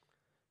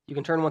You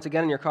can turn once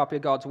again in your copy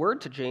of God's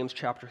Word to James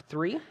chapter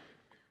 3.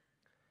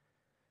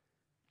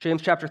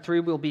 James chapter 3,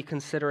 we'll be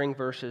considering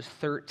verses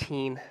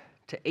 13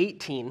 to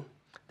 18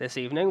 this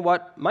evening.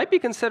 What might be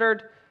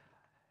considered,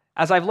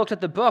 as I've looked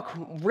at the book,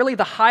 really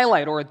the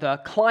highlight or the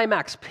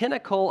climax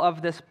pinnacle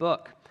of this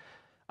book.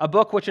 A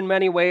book which in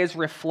many ways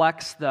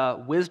reflects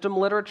the wisdom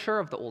literature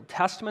of the Old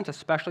Testament,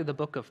 especially the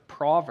book of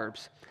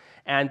Proverbs.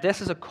 And this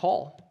is a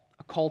call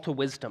to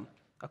wisdom,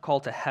 a call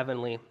to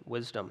heavenly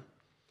wisdom.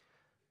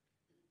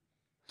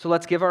 So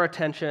let's give our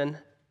attention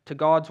to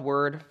God's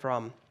word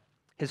from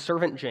his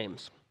servant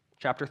James,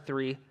 chapter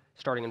 3,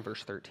 starting in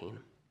verse 13.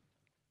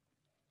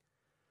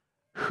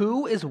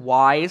 Who is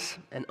wise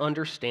and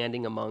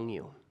understanding among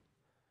you?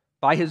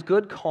 By his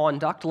good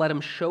conduct, let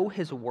him show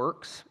his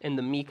works in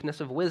the meekness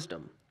of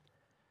wisdom.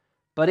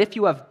 But if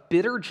you have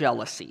bitter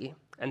jealousy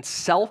and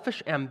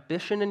selfish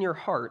ambition in your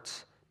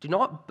hearts, do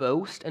not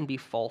boast and be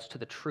false to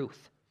the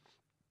truth.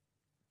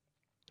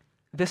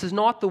 This is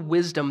not the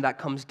wisdom that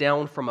comes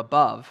down from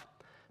above,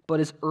 but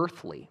is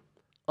earthly,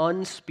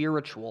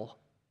 unspiritual,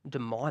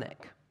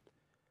 demonic.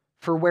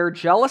 For where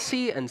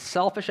jealousy and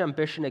selfish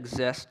ambition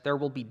exist, there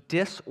will be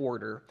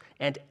disorder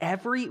and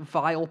every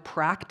vile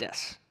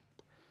practice.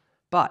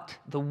 But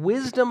the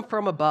wisdom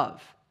from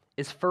above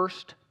is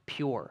first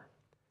pure,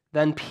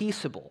 then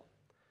peaceable,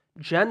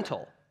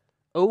 gentle,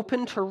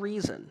 open to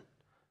reason,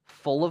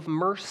 full of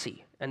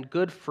mercy and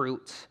good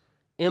fruits,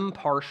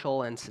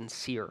 impartial and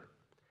sincere.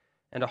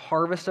 And a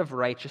harvest of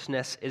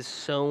righteousness is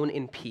sown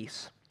in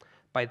peace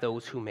by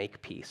those who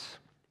make peace.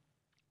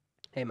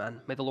 Amen.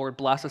 May the Lord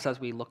bless us as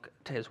we look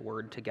to his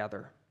word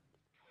together.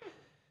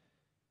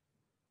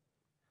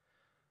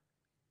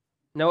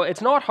 Now,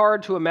 it's not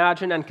hard to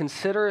imagine and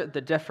consider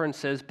the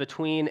differences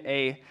between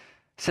a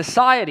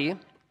society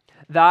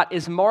that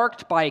is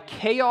marked by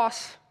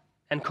chaos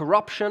and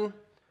corruption,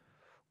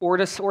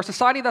 or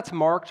society that's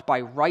marked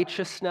by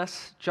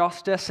righteousness,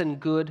 justice, and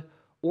good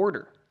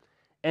order.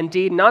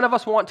 Indeed, none of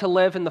us want to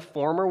live in the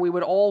former. We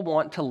would all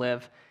want to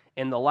live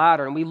in the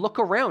latter. And we look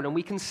around and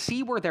we can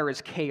see where there is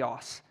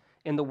chaos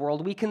in the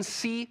world. We can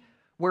see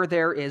where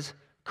there is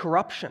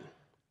corruption.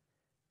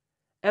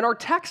 And our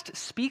text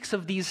speaks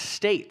of these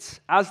states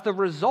as the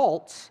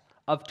results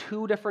of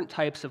two different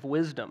types of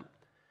wisdom: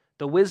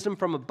 the wisdom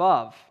from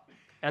above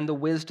and the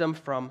wisdom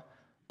from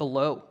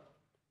below.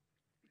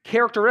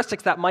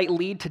 Characteristics that might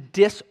lead to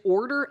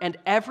disorder and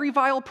every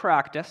vile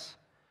practice,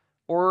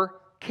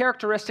 or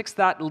characteristics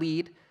that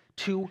lead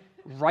to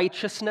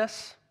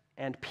righteousness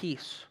and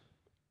peace.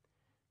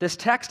 This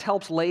text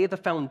helps lay the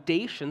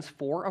foundations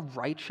for a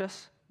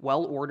righteous,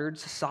 well-ordered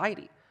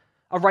society,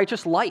 a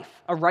righteous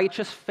life, a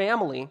righteous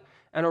family,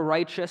 and a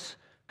righteous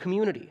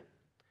community.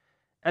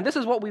 And this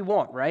is what we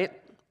want, right?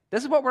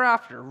 This is what we're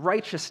after,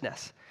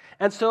 righteousness.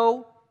 And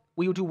so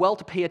we do well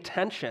to pay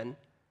attention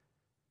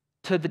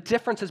to the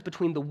differences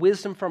between the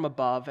wisdom from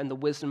above and the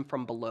wisdom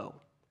from below.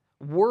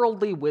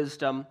 Worldly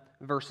wisdom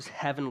versus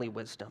heavenly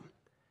wisdom.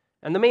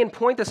 And the main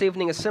point this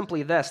evening is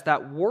simply this: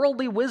 that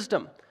worldly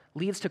wisdom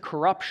leads to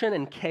corruption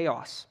and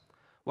chaos,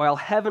 while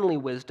heavenly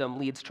wisdom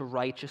leads to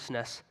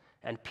righteousness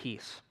and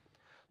peace.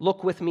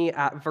 Look with me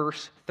at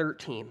verse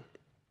 13.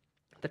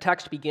 The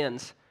text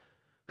begins,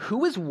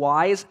 "Who is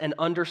wise and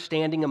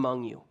understanding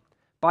among you?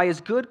 By his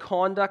good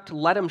conduct,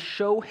 let him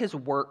show his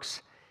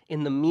works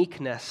in the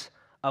meekness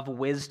of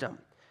wisdom."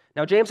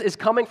 Now, James is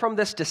coming from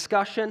this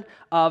discussion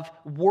of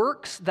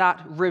works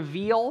that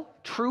reveal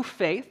true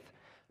faith,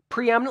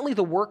 preeminently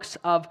the works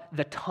of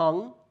the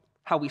tongue,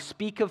 how we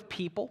speak of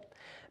people.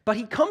 But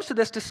he comes to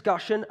this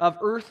discussion of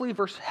earthly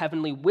versus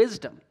heavenly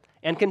wisdom.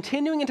 And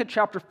continuing into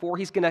chapter 4,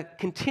 he's going to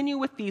continue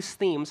with these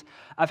themes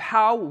of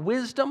how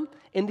wisdom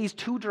in these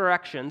two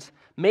directions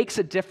makes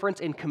a difference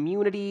in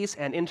communities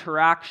and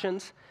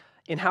interactions,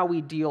 in how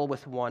we deal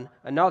with one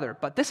another.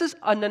 But this is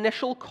an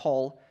initial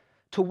call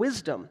to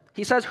wisdom.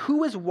 He says,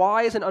 "Who is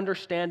wise and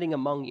understanding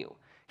among you?"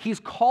 He's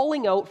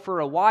calling out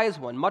for a wise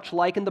one, much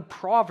like in the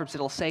Proverbs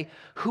it'll say,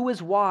 "Who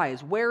is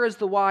wise? Where is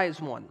the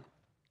wise one?"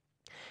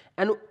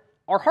 And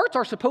our hearts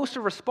are supposed to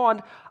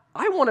respond,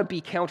 I want to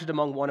be counted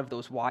among one of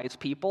those wise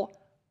people.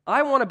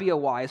 I want to be a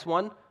wise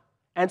one.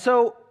 And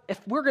so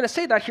if we're going to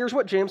say that, here's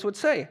what James would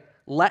say: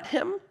 let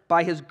him,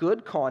 by his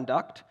good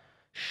conduct,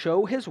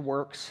 show his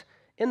works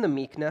in the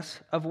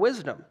meekness of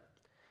wisdom.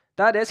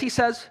 That is, he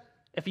says,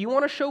 if you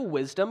want to show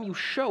wisdom, you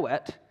show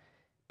it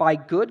by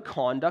good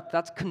conduct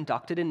that's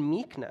conducted in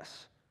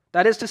meekness.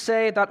 That is to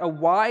say that a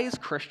wise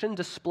Christian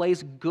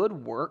displays good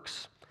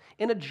works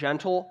in a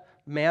gentle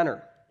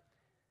manner.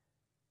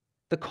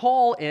 The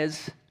call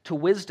is to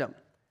wisdom.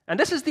 And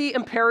this is the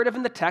imperative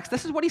in the text.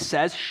 This is what he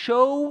says: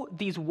 show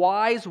these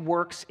wise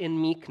works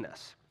in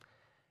meekness.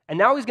 And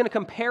now he's going to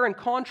compare and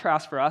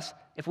contrast for us.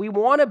 If we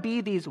want to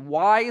be these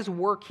wise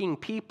working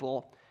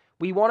people,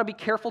 we want to be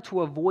careful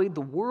to avoid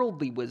the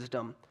worldly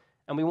wisdom,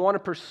 and we want to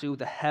pursue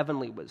the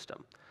heavenly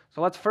wisdom.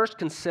 So let's first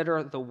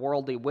consider the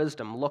worldly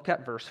wisdom. Look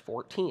at verse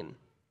 14.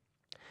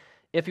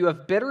 "If you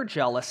have bitter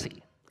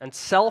jealousy and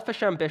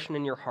selfish ambition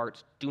in your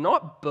hearts, do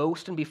not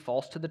boast and be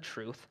false to the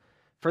truth.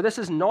 For this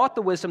is not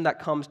the wisdom that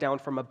comes down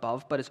from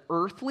above, but is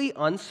earthly,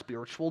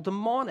 unspiritual,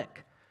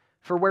 demonic.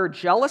 For where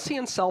jealousy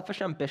and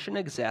selfish ambition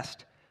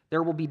exist,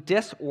 there will be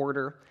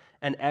disorder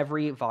and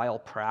every vile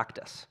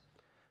practice.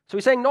 So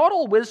he's saying not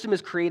all wisdom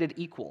is created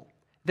equal.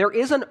 There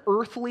is an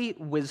earthly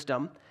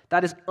wisdom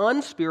that is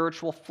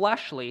unspiritual,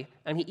 fleshly,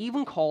 and he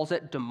even calls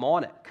it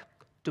demonic.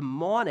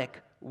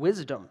 Demonic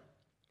wisdom.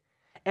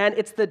 And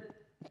it's the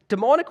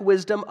demonic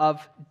wisdom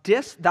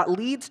that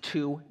leads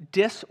to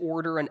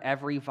disorder and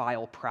every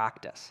vile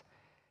practice.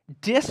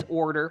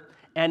 Disorder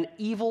and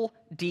evil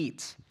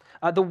deeds.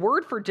 The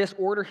word for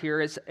disorder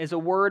here is a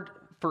word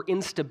for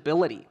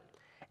instability.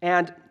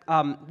 And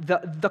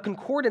the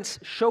concordance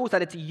shows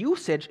that its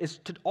usage is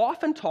to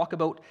often talk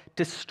about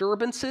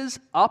disturbances,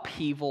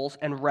 upheavals,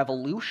 and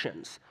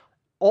revolutions,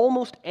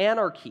 almost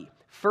anarchy,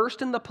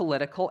 first in the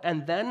political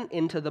and then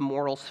into the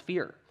moral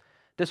sphere.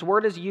 This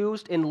word is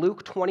used in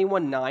Luke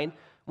 21:9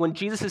 when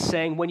Jesus is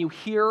saying, when you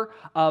hear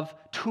of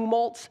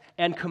tumults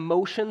and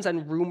commotions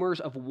and rumors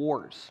of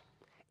wars.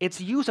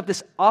 It's used of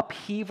this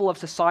upheaval of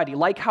society,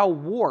 like how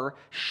war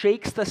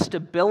shakes the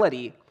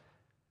stability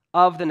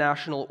of the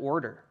national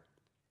order.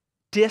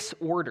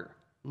 Disorder,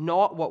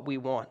 not what we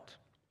want.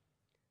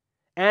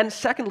 And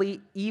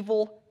secondly,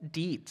 evil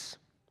deeds,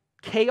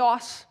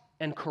 chaos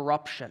and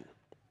corruption.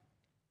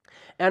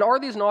 And are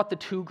these not the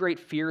two great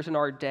fears in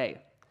our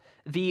day?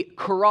 The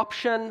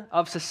corruption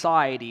of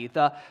society,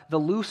 the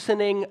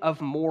loosening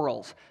of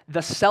morals,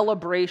 the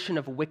celebration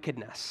of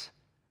wickedness.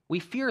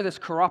 We fear this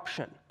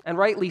corruption, and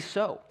rightly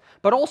so.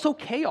 But also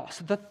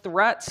chaos, the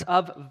threats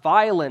of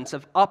violence,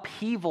 of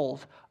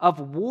upheavals, of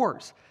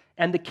wars,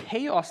 and the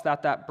chaos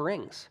that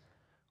brings.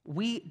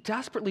 We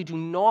desperately do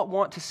not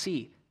want to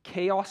see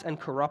chaos and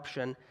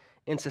corruption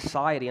in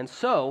society. And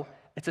so,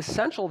 it's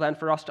essential then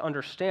for us to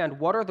understand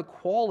what are the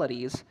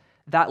qualities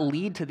that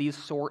lead to these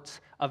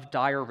sorts of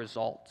dire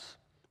results.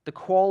 The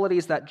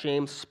qualities that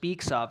James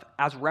speaks of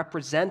as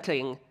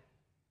representing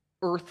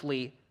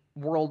earthly,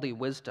 worldly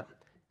wisdom.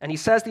 And he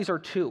says these are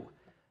two: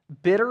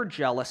 bitter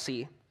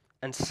jealousy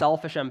and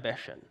selfish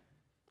ambition.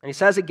 And he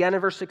says again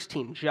in verse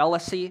 16,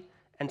 jealousy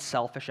and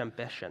selfish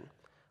ambition.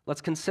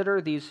 Let's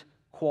consider these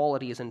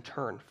qualities in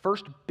turn.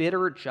 First,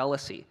 bitter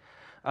jealousy.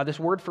 This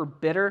word for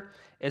bitter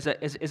is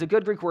a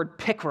good Greek word,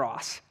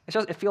 pikros.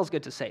 It feels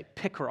good to say,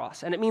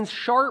 pikros. And it means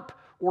sharp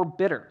or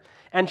bitter.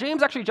 And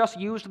James actually just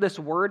used this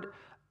word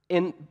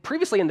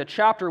previously in the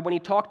chapter when he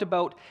talked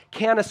about,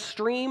 can a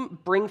stream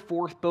bring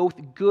forth both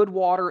good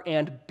water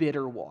and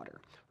bitter water?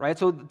 Right?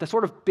 So the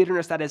sort of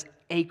bitterness that is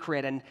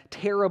acrid and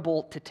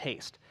terrible to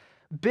taste.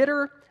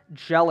 Bitter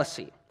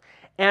jealousy.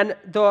 And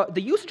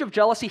the usage of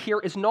jealousy here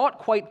is not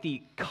quite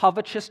the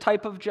covetous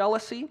type of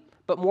jealousy,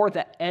 but more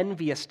the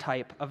envious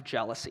type of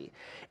jealousy.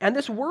 And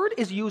this word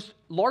is used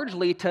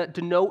largely to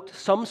denote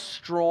some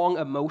strong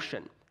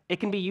emotion.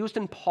 It can be used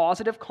in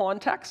positive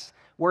contexts,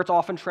 where it's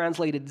often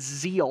translated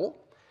zeal,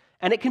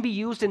 and it can be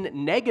used in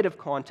negative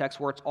contexts,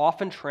 where it's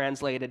often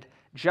translated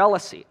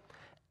jealousy.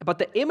 But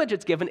the image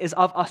it's given is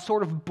of a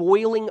sort of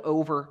boiling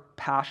over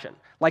passion,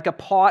 like a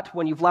pot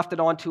when you've left it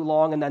on too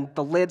long and then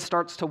the lid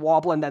starts to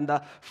wobble and then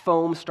the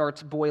foam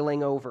starts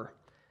boiling over.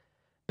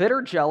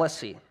 Bitter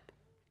jealousy.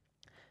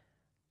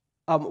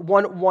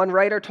 One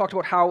writer talked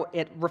about how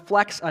it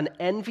reflects an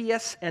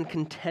envious and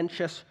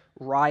contentious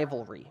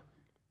rivalry,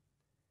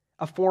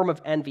 a form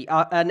of envy,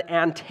 an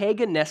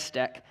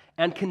antagonistic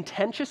and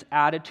contentious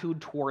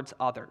attitude towards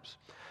others.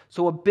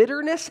 So a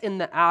bitterness in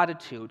the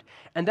attitude,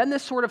 and then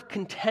this sort of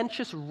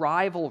contentious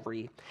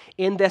rivalry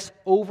in this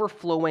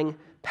overflowing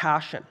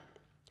passion.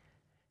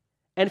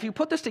 And if you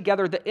put this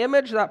together, the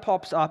image that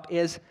pops up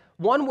is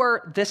one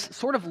where this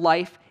sort of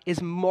life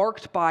is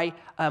marked by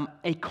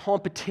a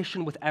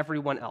competition with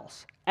everyone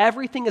else.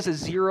 Everything is a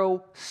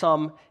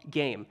zero-sum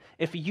game.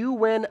 If you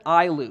win,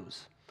 I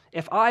lose.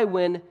 If I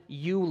win,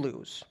 you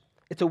lose.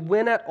 It's a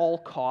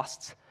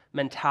win-at-all-costs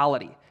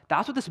mentality.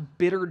 That's what this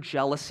bitter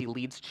jealousy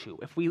leads to.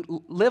 If we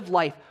live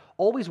life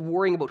always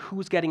worrying about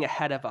who's getting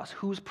ahead of us,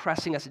 who's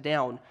pressing us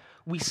down,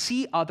 we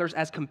see others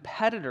as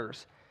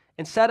competitors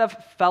instead of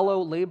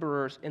fellow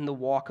laborers in the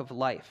walk of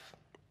life.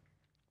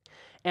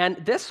 And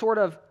this sort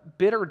of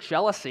bitter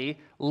jealousy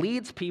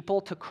leads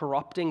people to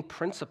corrupting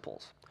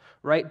principles,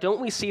 right? Don't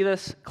we see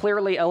this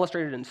clearly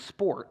illustrated in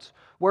sports,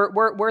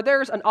 where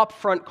there's an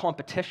upfront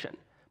competition,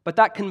 but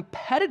that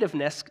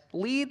competitiveness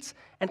leads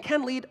and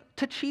can lead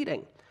to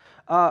cheating.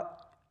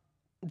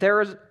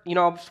 There's,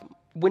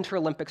 Winter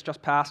Olympics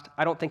just passed.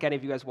 I don't think any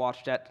of you guys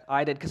watched it.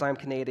 I did because I'm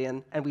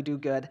Canadian, and we do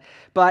good.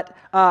 But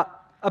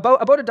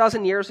about a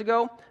dozen years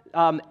ago,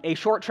 a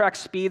short track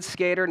speed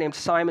skater named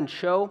Simon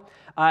Cho,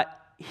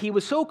 he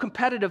was so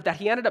competitive that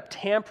he ended up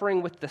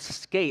tampering with the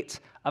skates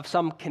of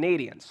some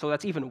Canadians. So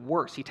that's even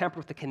worse. He tampered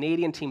with the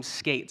Canadian team's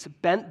skates,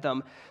 bent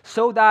them,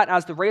 so that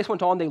as the race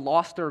went on, they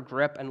lost their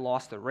grip and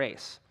lost the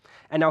race.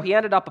 And now he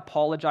ended up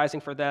apologizing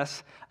for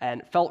this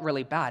and felt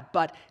really bad.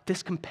 But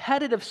this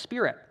competitive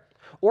spirit,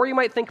 or you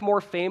might think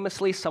more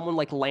famously someone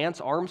like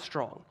Lance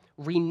Armstrong,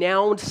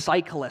 renowned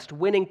cyclist,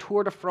 winning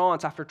Tour de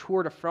France after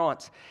Tour de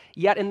France,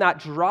 yet in that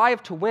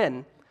drive to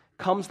win,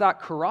 comes that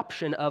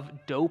corruption of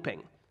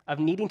doping, of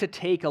needing to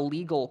take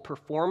illegal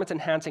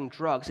performance-enhancing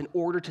drugs in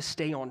order to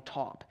stay on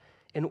top,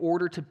 in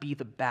order to be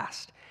the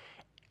best.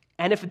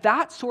 And if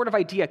that sort of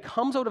idea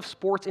comes out of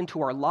sports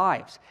into our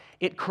lives,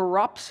 it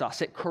corrupts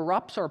us, it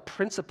corrupts our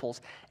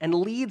principles, and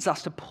leads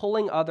us to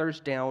pulling others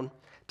down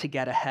to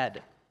get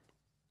ahead.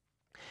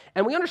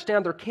 And we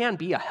understand there can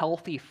be a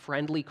healthy,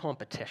 friendly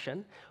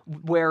competition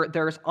where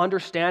there's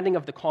understanding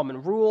of the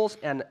common rules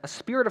and a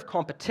spirit of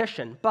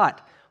competition,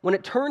 but when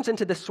it turns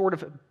into this sort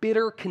of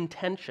bitter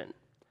contention,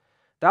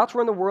 that's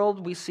where in the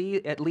world we see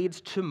it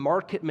leads to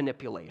market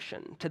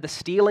manipulation, to the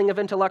stealing of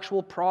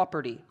intellectual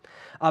property,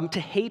 to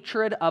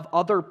hatred of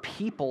other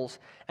peoples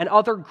and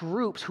other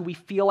groups who we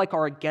feel like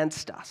are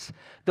against us,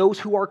 those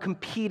who are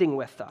competing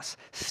with us,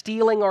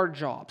 stealing our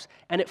jobs,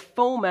 and it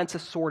foments a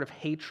sort of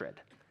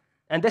hatred.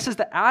 And this is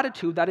the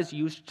attitude that is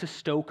used to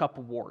stoke up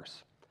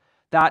wars,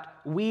 that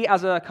we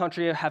as a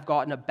country have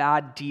gotten a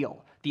bad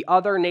deal. The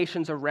other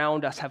nations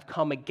around us have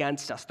come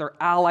against us. They're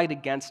allied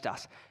against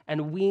us.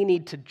 And we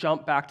need to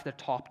jump back to the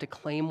top to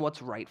claim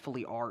what's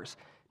rightfully ours.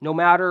 No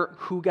matter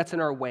who gets in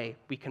our way,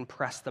 we can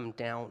press them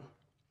down.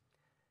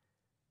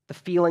 The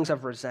feelings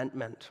of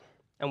resentment.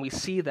 And we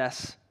see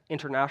this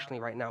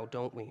internationally right now,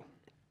 don't we?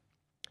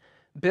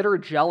 Bitter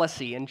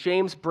jealousy. And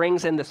James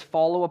brings in this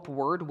follow-up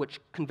word which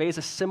conveys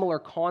a similar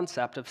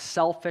concept of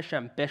selfish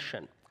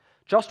ambition.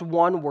 Just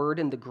one word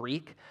in the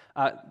Greek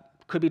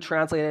could be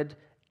translated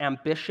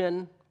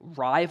ambition,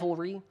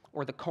 rivalry,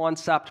 or the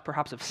concept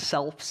perhaps of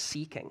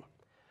self-seeking.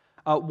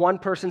 One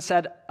person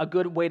said a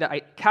good way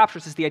to capture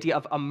this is the idea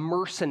of a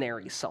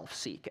mercenary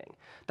self-seeking.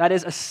 That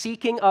is a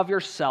seeking of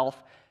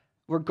yourself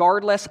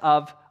regardless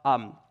of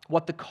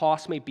what the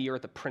cost may be or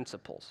the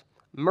principles.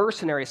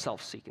 Mercenary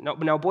self-seeking.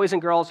 Now, boys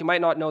and girls, you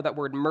might not know that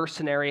word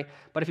mercenary,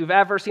 but if you've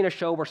ever seen a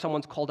show where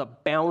someone's called a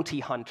bounty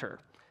hunter,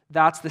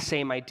 that's the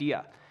same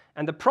idea.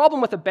 And the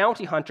problem with a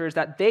bounty hunter is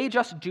that they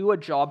just do a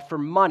job for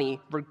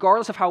money,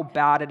 regardless of how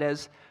bad it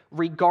is,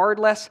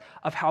 regardless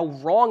of how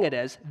wrong it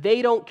is.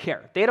 They don't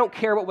care. They don't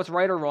care about what's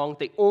right or wrong.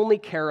 They only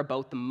care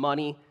about the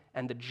money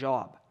and the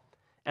job.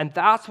 And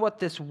that's what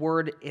this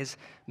word is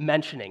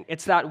mentioning.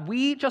 It's that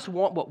we just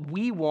want what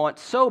we want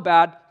so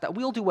bad that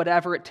we'll do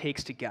whatever it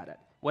takes to get it.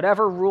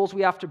 Whatever rules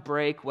we have to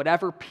break,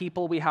 whatever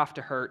people we have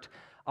to hurt.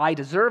 I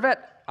deserve it,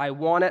 I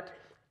want it,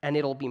 and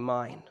it'll be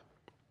mine.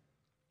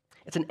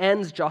 It's an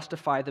ends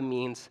justify the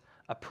means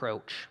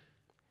approach.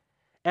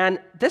 And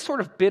this sort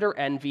of bitter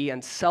envy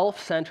and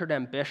self-centered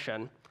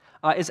ambition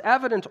is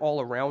evident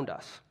all around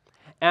us.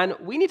 And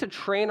we need to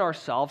train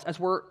ourselves as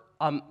we're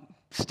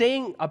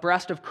staying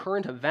abreast of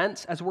current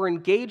events, as we're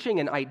engaging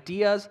in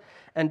ideas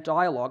and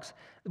dialogues.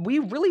 We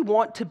really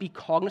want to be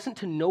cognizant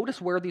to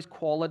notice where these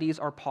qualities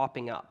are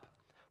popping up.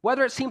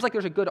 Whether it seems like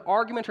there's a good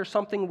argument or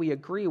something we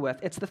agree with,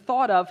 it's the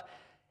thought of,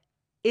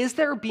 is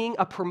there being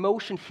a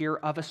promotion here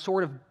of a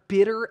sort of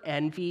bitter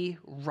envy,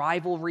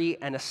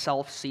 rivalry, and a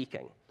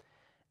self-seeking?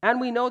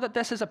 And we know that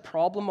this is a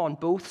problem on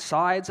both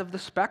sides of the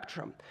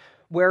spectrum,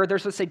 where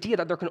there's this idea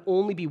that there can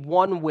only be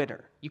one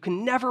winner. You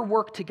can never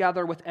work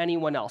together with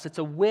anyone else. It's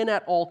a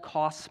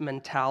win-at-all-costs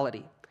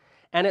mentality.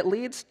 And it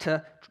leads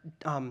to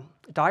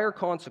dire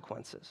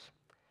consequences.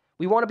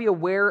 We want to be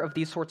aware of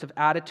these sorts of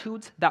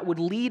attitudes that would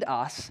lead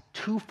us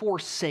to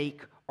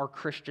forsake our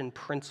Christian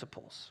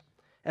principles.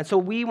 And so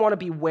we want to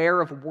be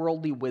aware of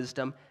worldly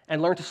wisdom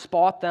and learn to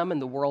spot them in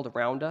the world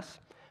around us.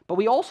 But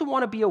we also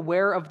want to be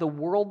aware of the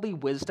worldly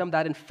wisdom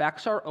that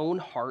infects our own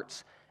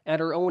hearts and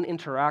our own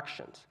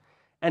interactions.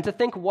 And to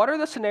think, what are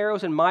the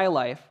scenarios in my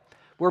life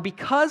where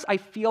because I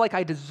feel like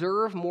I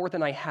deserve more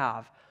than I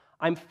have,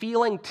 I'm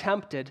feeling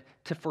tempted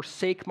to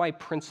forsake my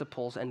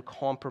principles and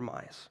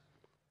compromise?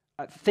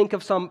 Think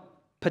of some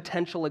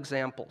potential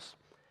examples.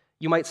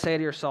 You might say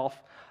to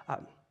yourself,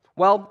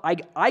 well,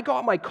 I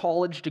got my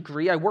college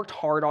degree, I worked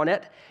hard on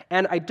it,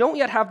 and I don't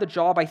yet have the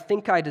job I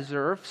think I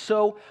deserve,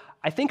 so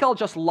I think I'll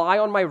just lie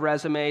on my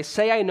resume,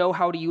 say I know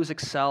how to use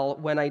Excel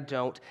when I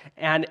don't,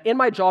 and in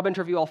my job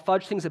interview I'll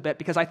fudge things a bit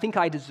because I think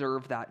I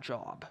deserve that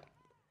job.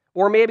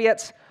 Or maybe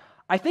it's,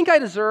 I think I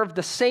deserve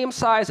the same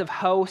size of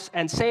house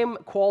and same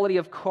quality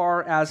of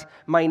car as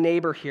my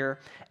neighbor here,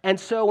 and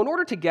so in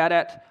order to get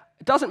it,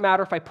 it doesn't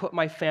matter if I put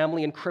my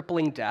family in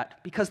crippling debt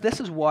because this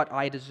is what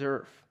I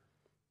deserve.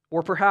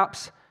 Or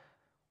perhaps,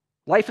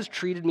 life has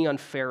treated me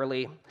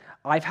unfairly.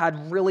 I've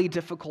had really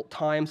difficult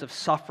times of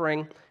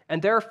suffering,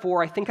 and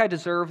therefore I think I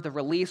deserve the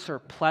release or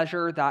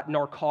pleasure that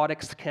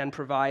narcotics can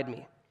provide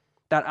me,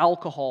 that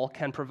alcohol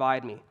can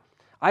provide me.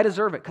 I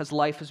deserve it because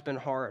life has been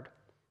hard.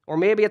 Or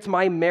maybe it's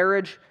my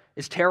marriage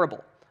is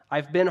terrible.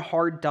 I've been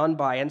hard done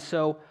by, and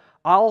so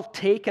I'll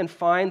take and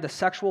find the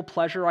sexual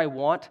pleasure I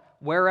want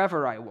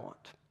wherever I want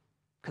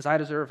because I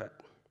deserve it.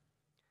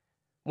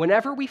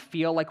 Whenever we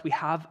feel like we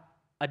have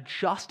a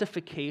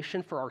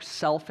justification for our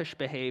selfish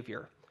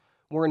behavior,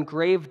 we're in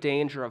grave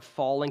danger of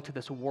falling to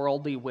this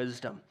worldly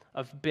wisdom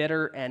of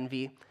bitter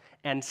envy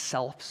and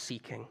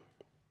self-seeking.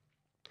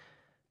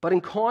 But in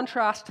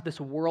contrast to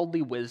this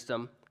worldly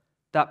wisdom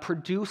that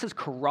produces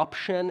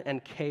corruption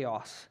and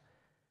chaos,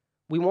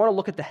 we want to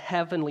look at the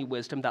heavenly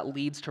wisdom that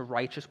leads to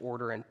righteous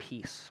order and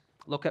peace.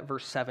 Look at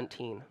verse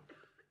 17.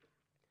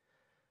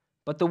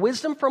 But the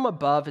wisdom from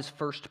above is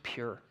first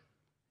pure,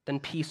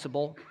 then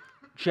peaceable,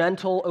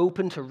 gentle,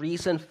 open to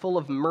reason, full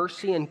of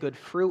mercy and good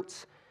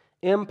fruits,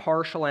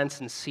 impartial and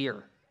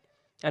sincere.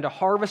 And a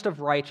harvest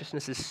of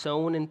righteousness is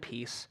sown in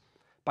peace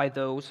by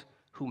those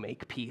who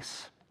make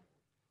peace.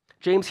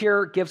 James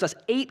here gives us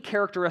 8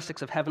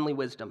 characteristics of heavenly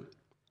wisdom.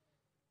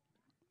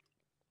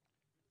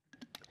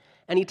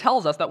 And he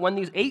tells us that when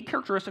these 8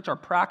 characteristics are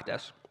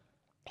practiced,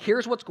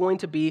 here's what's going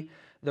to be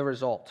the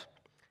result: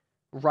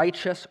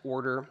 righteous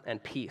order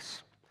and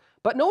peace.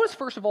 But notice,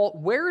 first of all,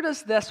 where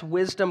does this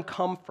wisdom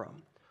come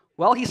from?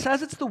 Well, he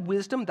says it's the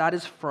wisdom that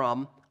is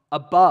from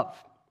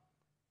above.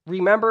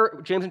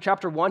 Remember, James in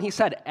chapter 1, he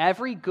said,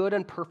 every good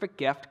and perfect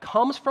gift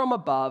comes from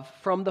above,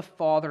 from the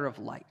Father of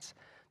lights.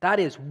 That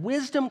is,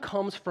 wisdom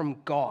comes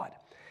from God.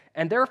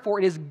 And therefore,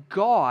 it is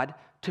God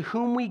to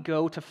whom we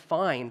go to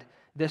find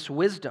this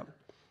wisdom.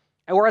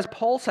 Or as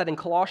Paul said in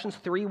Colossians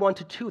 3,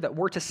 1-2, that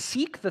we're to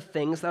seek the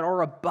things that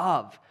are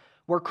above,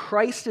 where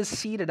Christ is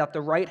seated at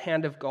the right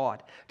hand of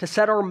God, to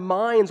set our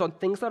minds on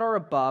things that are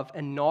above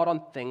and not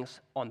on things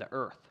on the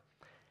earth.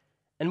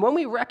 And when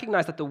we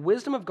recognize that the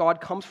wisdom of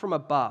God comes from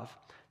above,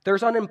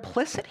 there's an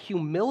implicit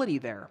humility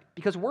there,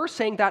 because we're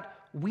saying that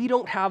we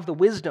don't have the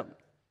wisdom.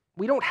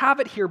 We don't have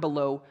it here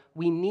below.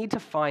 We need to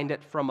find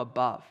it from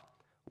above.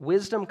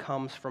 Wisdom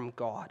comes from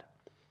God.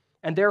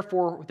 And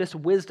therefore, this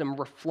wisdom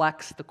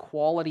reflects the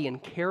quality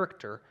and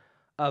character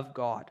of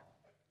God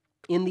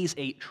in these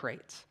 8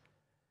 traits.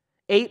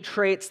 8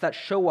 traits that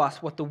show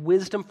us what the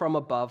wisdom from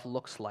above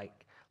looks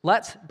like.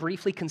 Let's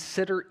briefly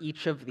consider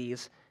each of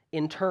these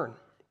in turn.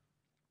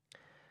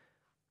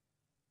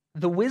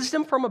 The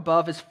wisdom from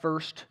above is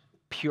first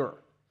pure.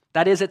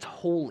 That is, it's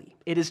holy.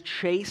 It is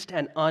chaste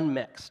and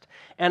unmixed.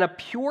 And a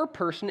pure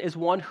person is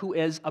one who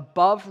is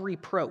above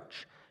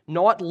reproach,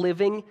 not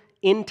living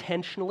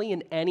intentionally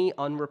in any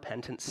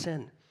unrepentant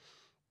sin.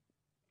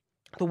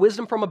 The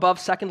wisdom from above,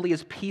 secondly,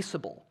 is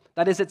peaceable.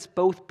 That is, it's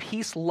both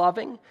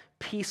peace-loving,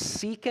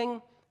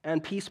 peace-seeking,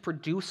 and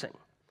peace-producing.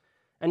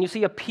 And you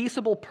see, a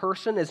peaceable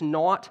person is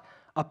not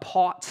a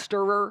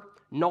pot-stirrer,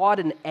 not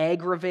an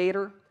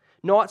aggravator,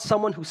 not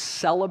someone who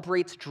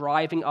celebrates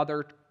driving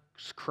others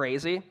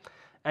crazy.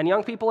 And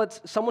young people, it's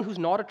someone who's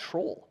not a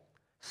troll,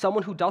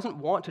 someone who doesn't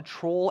want to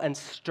troll and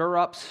stir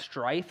up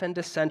strife and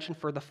dissension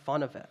for the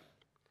fun of it.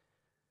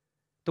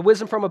 The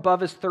wisdom from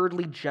above is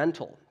thirdly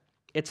gentle.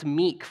 It's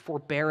meek,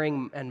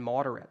 forbearing, and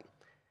moderate.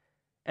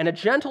 And a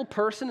gentle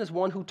person is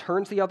one who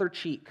turns the other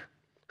cheek,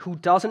 who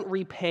doesn't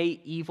repay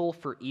evil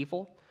for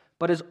evil,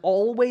 but is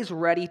always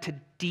ready to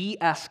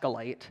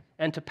de-escalate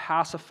and to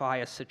pacify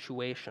a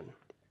situation.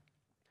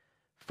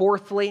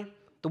 Fourthly,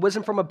 the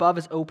wisdom from above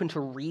is open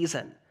to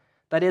reason.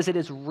 That is, it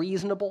is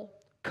reasonable,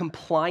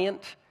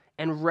 compliant,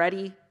 and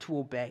ready to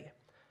obey.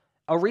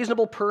 A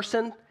reasonable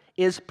person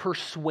is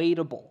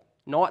persuadable,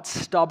 not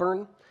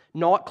stubborn,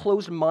 not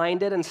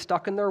closed-minded and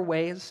stuck in their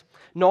ways,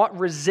 not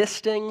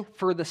resisting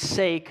for the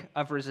sake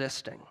of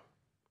resisting.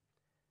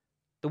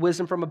 The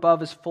wisdom from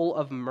above is full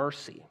of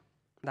mercy.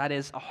 That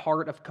is, a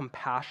heart of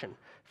compassion.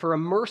 For a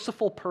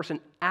merciful person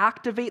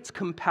activates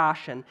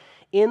compassion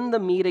in the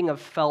meeting of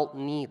felt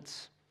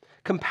needs.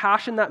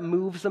 Compassion that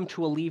moves them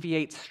to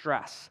alleviate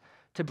stress,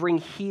 to bring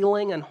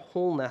healing and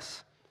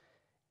wholeness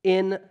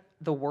in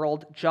the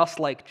world, just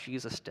like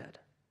Jesus did.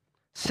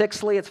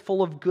 Sixthly, it's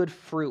full of good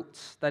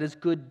fruits, that is,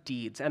 good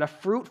deeds. And a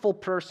fruitful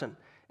person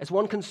is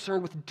one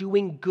concerned with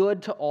doing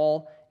good to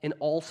all in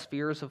all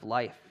spheres of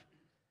life.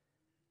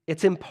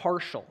 It's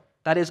impartial,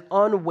 that is,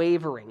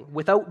 unwavering,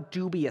 without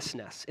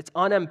dubiousness. It's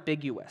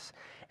unambiguous.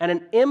 And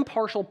an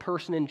impartial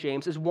person in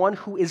James is one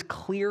who is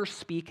clear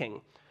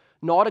speaking,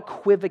 not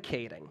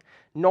equivocating,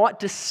 not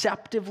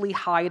deceptively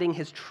hiding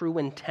his true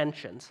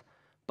intentions,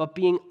 but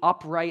being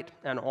upright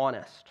and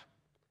honest.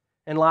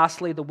 And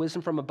lastly, the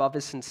wisdom from above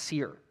is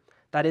sincere.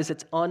 That is,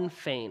 it's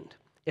unfeigned,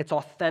 it's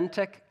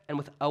authentic, and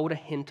without a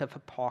hint of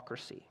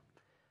hypocrisy.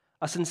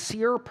 A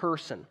sincere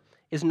person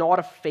is not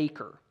a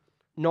faker,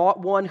 not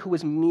one who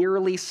is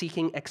merely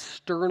seeking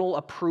external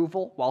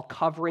approval while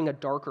covering a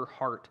darker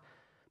heart,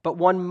 but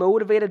one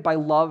motivated by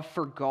love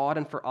for God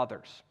and for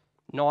others,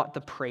 not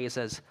the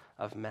praises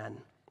of men.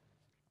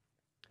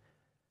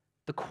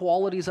 The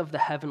qualities of the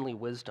heavenly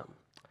wisdom.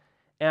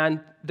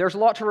 And there's a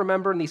lot to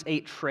remember in these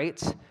 8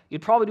 traits.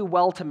 You'd probably do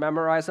well to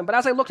memorize them. But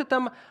as I looked at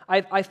them,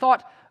 I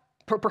thought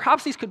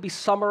perhaps these could be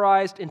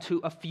summarized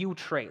into a few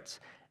traits.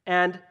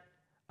 And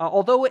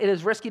although it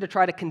is risky to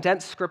try to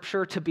condense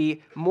Scripture to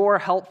be more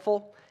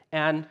helpful,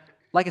 and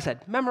like I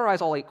said,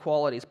 memorize all 8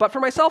 qualities. But for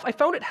myself, I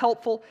found it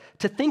helpful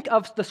to think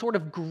of the sort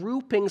of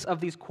groupings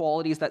of these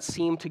qualities that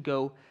seem to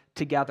go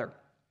together.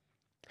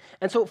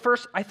 And so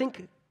first, I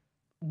think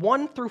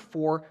 1 through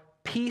 4,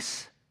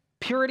 peace,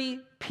 purity,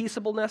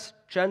 peaceableness,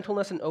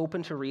 gentleness, and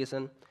open to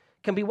reason,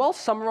 can be well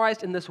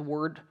summarized in this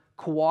word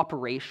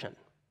cooperation.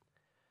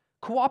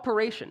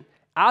 Cooperation,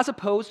 as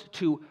opposed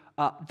to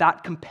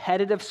that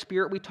competitive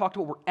spirit we talked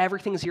about where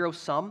everything's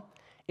zero-sum,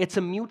 it's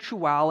a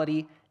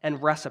mutuality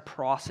and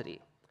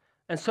reciprocity.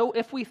 And so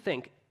if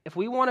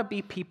we want to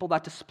be people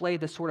that display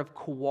this sort of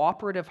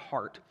cooperative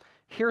heart,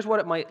 here's what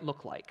it might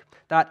look like.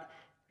 That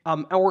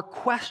our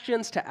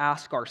questions to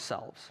ask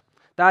ourselves,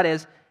 that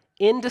is,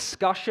 in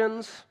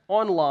discussions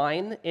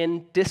online,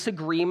 in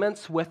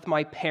disagreements with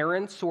my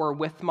parents or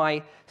with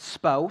my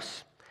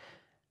spouse,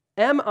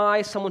 am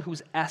I someone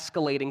who's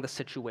escalating the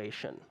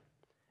situation?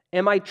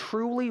 Am I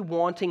truly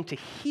wanting to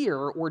hear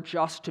or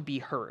just to be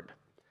heard?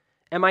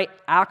 Am I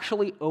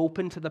actually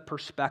open to the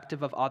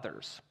perspective of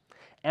others?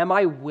 Am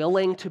I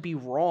willing to be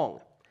wrong?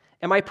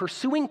 Am I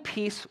pursuing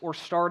peace or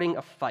starting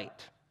a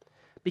fight?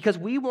 Because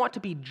we want to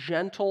be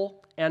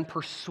gentle and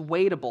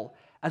persuadable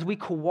as we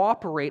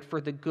cooperate for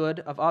the good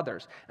of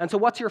others. And so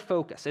what's your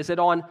focus? Is it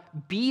on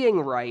being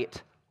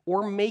right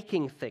or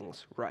making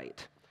things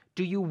right?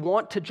 Do you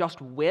want to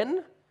just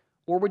win,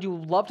 or would you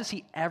love to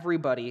see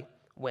everybody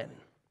win?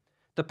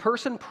 The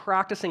person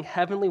practicing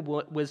heavenly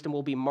wisdom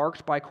will be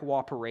marked by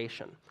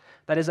cooperation.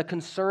 That is a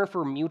concern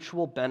for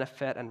mutual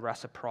benefit and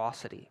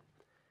reciprocity.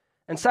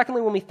 And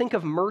secondly, when we think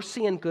of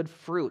mercy and good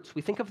fruits,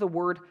 we think of the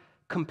word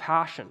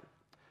compassion.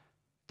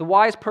 The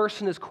wise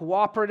person is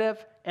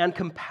cooperative and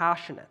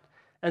compassionate.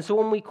 And so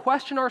when we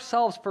question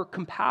ourselves for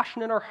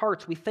compassion in our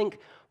hearts, we think,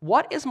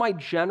 what is my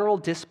general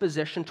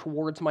disposition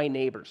towards my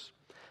neighbors,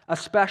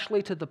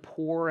 especially to the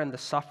poor and the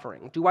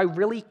suffering? Do I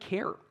really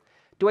care?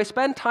 Do I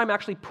spend time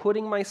actually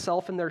putting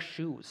myself in their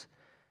shoes?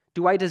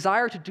 Do I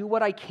desire to do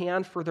what I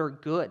can for their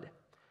good?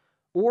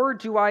 Or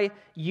do I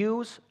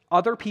use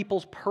other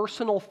people's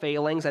personal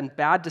failings and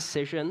bad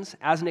decisions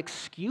as an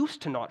excuse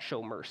to not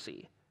show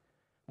mercy?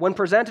 When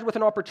presented with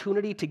an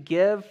opportunity to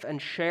give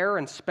and share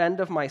and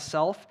spend of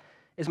myself,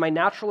 is my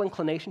natural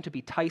inclination to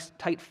be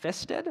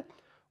tight-fisted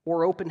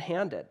or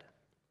open-handed?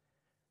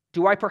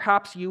 Do I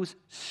perhaps use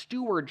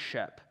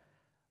stewardship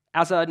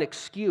as an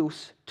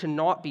excuse to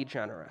not be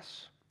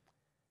generous?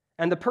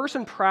 And the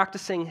person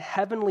practicing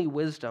heavenly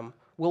wisdom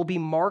will be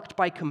marked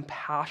by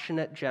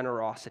compassionate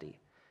generosity.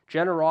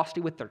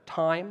 Generosity with their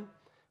time,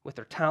 with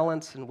their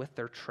talents, and with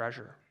their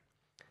treasure.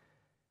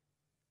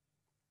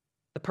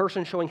 The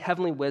person showing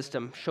heavenly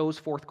wisdom shows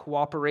forth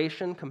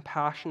cooperation,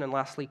 compassion, and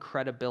lastly,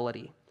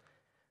 credibility,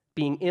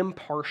 being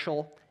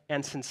impartial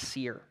and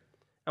sincere.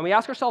 And we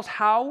ask ourselves,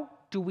 how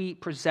do we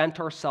present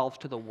ourselves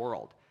to the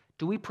world?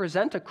 Do we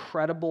present a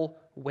credible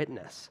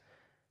witness?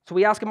 So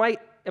we ask,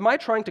 am I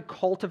trying to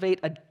cultivate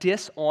a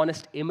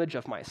dishonest image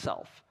of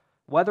myself,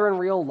 whether in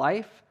real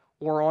life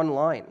or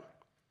online?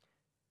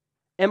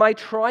 Am I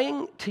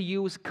trying to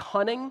use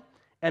cunning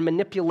and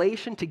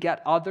manipulation to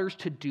get others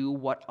to do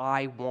what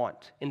I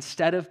want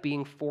instead of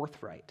being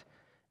forthright?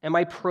 Am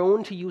I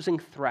prone to using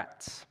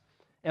threats?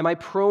 Am I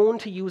prone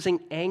to using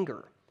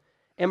anger?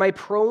 Am I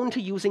prone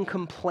to using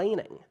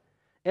complaining?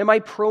 Am I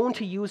prone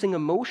to using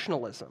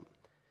emotionalism?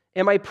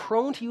 Am I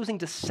prone to using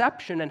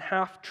deception and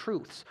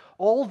half-truths?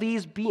 All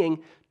these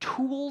being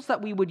tools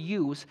that we would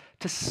use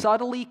to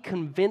subtly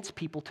convince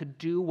people to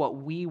do what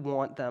we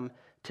want them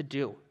to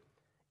do,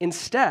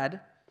 instead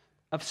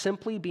of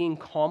simply being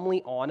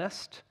calmly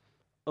honest,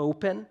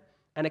 open,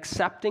 and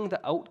accepting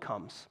the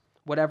outcomes,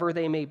 whatever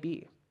they may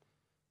be.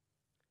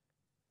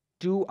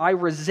 Do I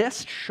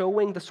resist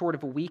showing the sort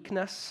of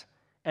weakness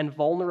and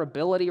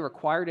vulnerability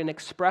required in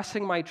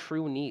expressing my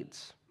true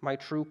needs, my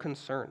true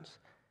concerns?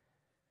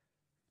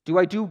 Do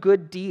I do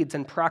good deeds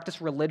and practice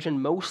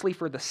religion mostly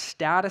for the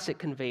status it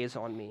conveys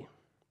on me,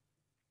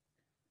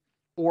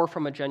 or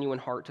from a genuine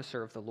heart to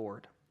serve the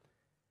Lord?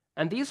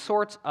 And these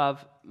sorts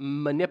of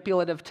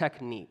manipulative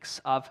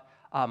techniques, of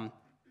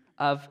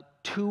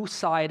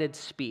two-sided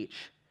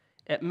speech,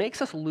 it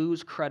makes us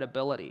lose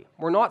credibility.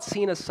 We're not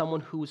seen as someone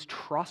who's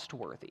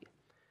trustworthy,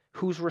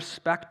 who's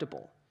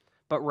respectable,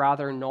 but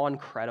rather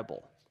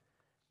non-credible.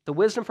 The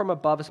wisdom from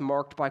above is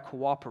marked by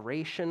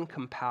cooperation,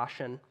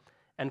 compassion,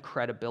 and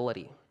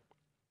credibility.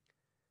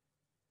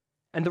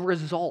 And the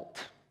result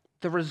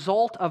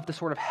of the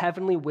sort of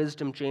heavenly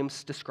wisdom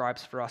James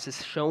describes for us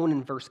is shown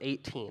in verse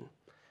 18.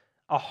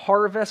 A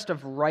harvest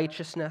of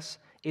righteousness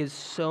is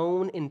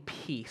sown in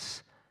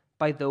peace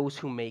by those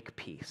who make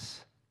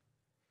peace.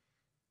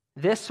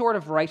 This sort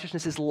of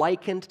righteousness is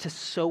likened to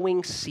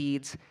sowing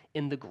seeds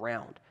in the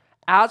ground.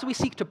 As we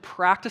seek to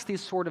practice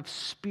these sort of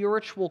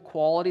spiritual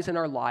qualities in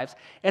our lives,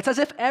 it's as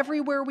if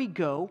everywhere we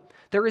go,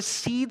 there is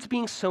seeds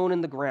being sown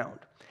in the ground.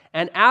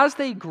 And as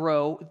they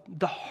grow,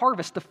 the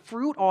harvest, the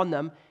fruit on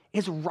them,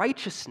 is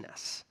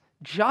righteousness,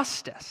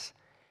 justice.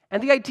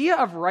 And the idea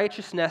of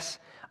righteousness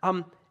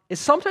is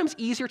sometimes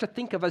easier to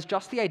think of as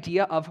just the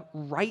idea of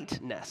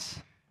rightness.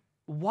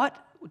 What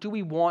do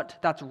we want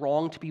that's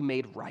wrong to be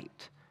made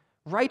right?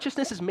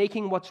 Righteousness is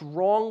making what's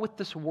wrong with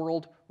this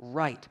world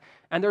right.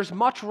 And there's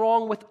much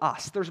wrong with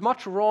us. There's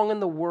much wrong in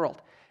the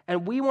world.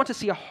 And we want to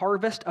see a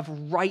harvest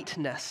of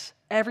rightness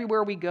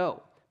everywhere we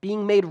go,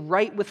 being made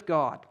right with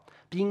God,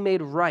 being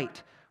made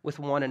right with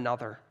one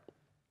another.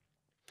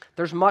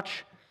 There's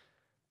much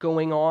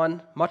going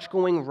on, much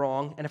going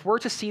wrong, and if we're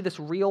to see this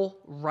real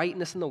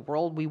rightness in the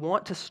world, we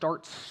want to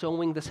start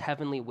sowing this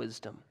heavenly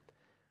wisdom,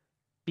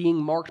 being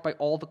marked by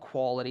all the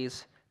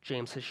qualities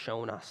James has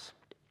shown us.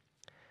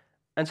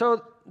 And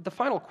so the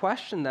final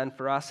question then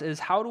for us is,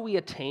 how do we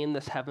attain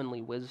this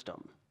heavenly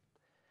wisdom?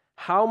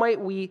 How might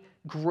we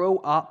grow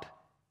up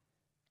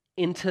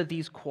into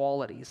these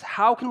qualities?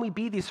 How can we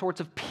be these sorts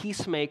of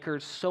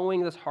peacemakers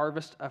sowing this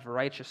harvest of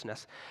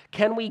righteousness?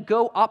 Can we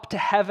go up to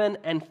heaven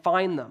and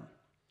find them?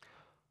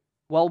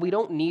 Well, we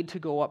don't need to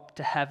go up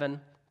to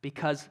heaven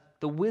because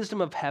the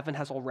wisdom of heaven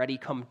has already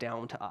come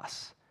down to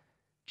us.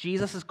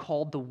 Jesus is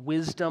called the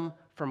wisdom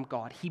from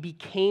God. He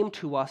became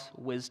to us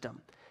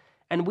wisdom.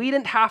 And we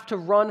didn't have to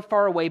run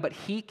far away, but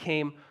he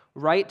came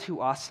right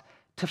to us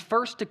to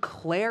first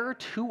declare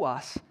to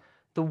us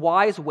the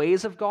wise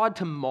ways of God,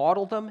 to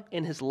model them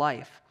in his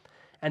life,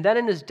 and then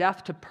in his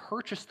death to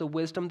purchase the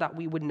wisdom that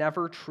we would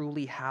never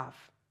truly have.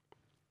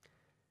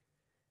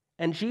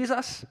 And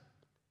Jesus,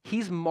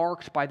 he's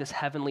marked by this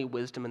heavenly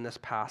wisdom in this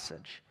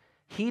passage.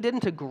 He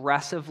didn't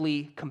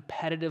aggressively,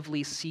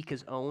 competitively seek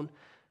his own.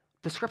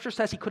 The scripture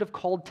says he could have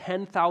called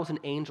 10,000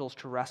 angels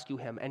to rescue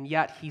him, and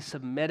yet he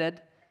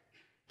submitted.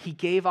 He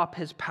gave up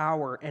his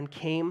power and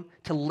came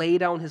to lay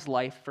down his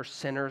life for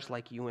sinners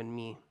like you and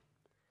me.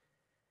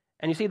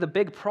 And you see, the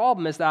big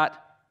problem is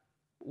that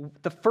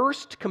the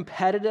first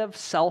competitive,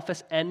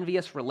 selfish,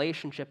 envious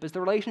relationship is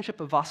the relationship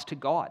of us to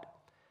God.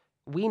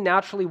 We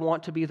naturally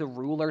want to be the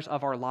rulers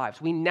of our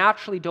lives. We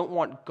naturally don't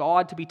want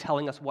God to be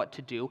telling us what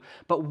to do,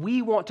 but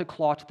we want to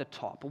claw to the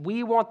top.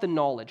 We want the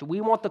knowledge. We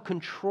want the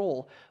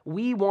control.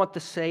 We want the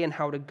say in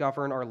how to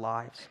govern our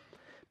lives.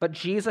 But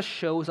Jesus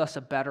shows us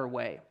a better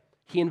way.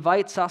 He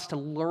invites us to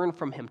learn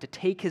from him, to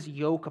take his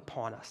yoke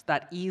upon us,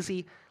 that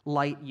easy,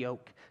 light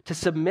yoke, to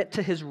submit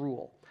to his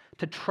rule,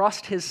 to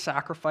trust his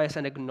sacrifice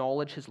and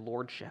acknowledge his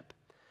lordship.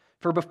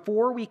 For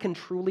before we can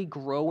truly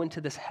grow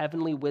into this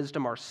heavenly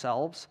wisdom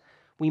ourselves,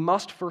 we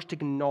must first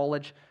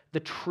acknowledge the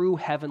true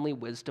heavenly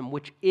wisdom,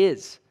 which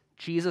is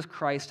Jesus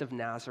Christ of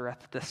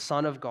Nazareth, the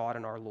Son of God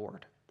and our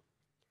Lord.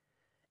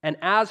 And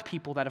as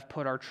people that have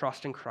put our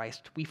trust in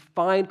Christ, we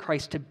find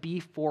Christ to be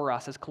for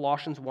us, as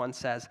Colossians 1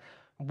 says,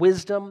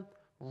 wisdom,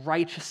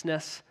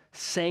 righteousness,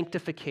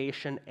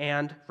 sanctification,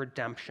 and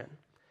redemption.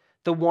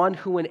 The one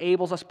who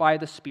enables us by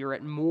the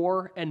Spirit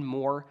more and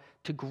more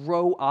to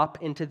grow up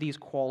into these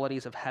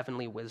qualities of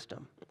heavenly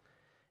wisdom.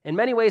 In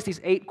many ways,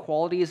 these 8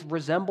 qualities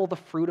resemble the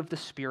fruit of the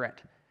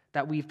Spirit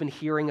that we've been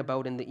hearing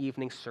about in the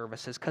evening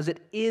services, because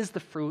it is the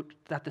fruit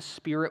that the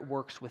Spirit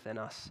works within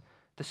us.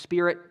 The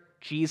Spirit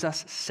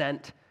Jesus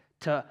sent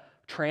to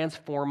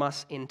transform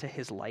us into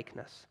his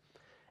likeness.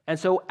 And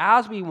so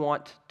as we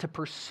want to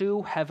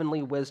pursue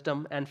heavenly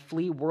wisdom and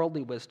flee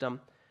worldly wisdom,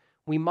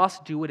 we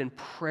must do it in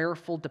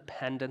prayerful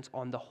dependence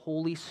on the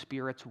Holy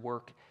Spirit's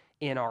work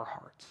in our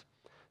hearts.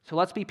 So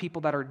let's be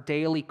people that are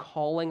daily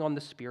calling on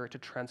the Spirit to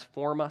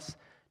transform us,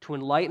 to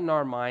enlighten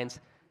our minds,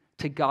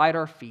 to guide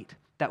our feet,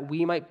 that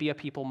we might be a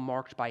people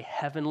marked by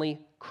heavenly,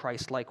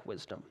 Christ-like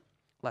wisdom.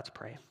 Let's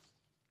pray.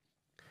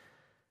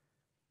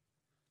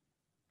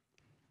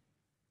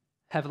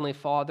 Heavenly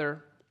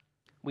Father,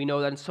 we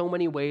know that in so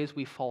many ways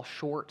we fall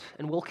short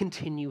and will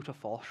continue to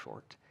fall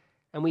short.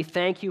 And we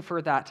thank you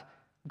for that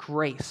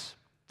grace,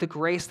 the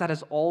grace that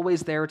is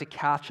always there to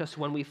catch us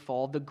when we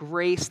fall, the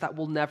grace that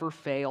will never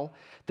fail,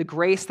 the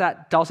grace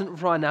that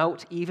doesn't run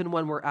out even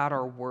when we're at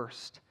our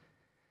worst.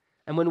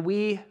 And when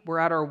we were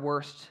at our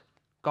worst,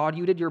 God,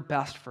 you did your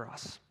best for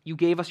us. You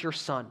gave us your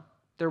Son.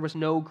 There was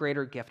no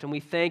greater gift. And we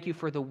thank you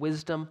for the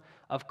wisdom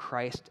of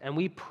Christ. And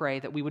we pray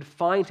that we would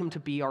find him to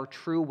be our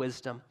true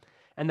wisdom,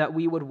 and that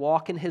we would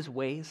walk in his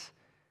ways,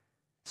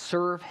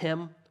 serve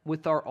him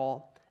with our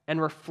all,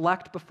 and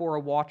reflect before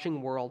a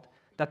watching world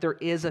that there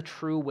is a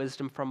true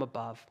wisdom from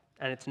above,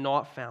 and it's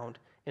not found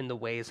in the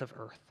ways of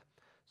earth.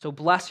 So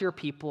bless your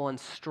people and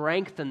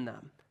strengthen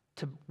them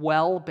to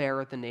well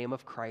bear the name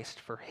of Christ.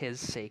 For his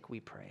sake we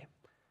pray.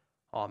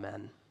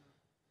 Amen.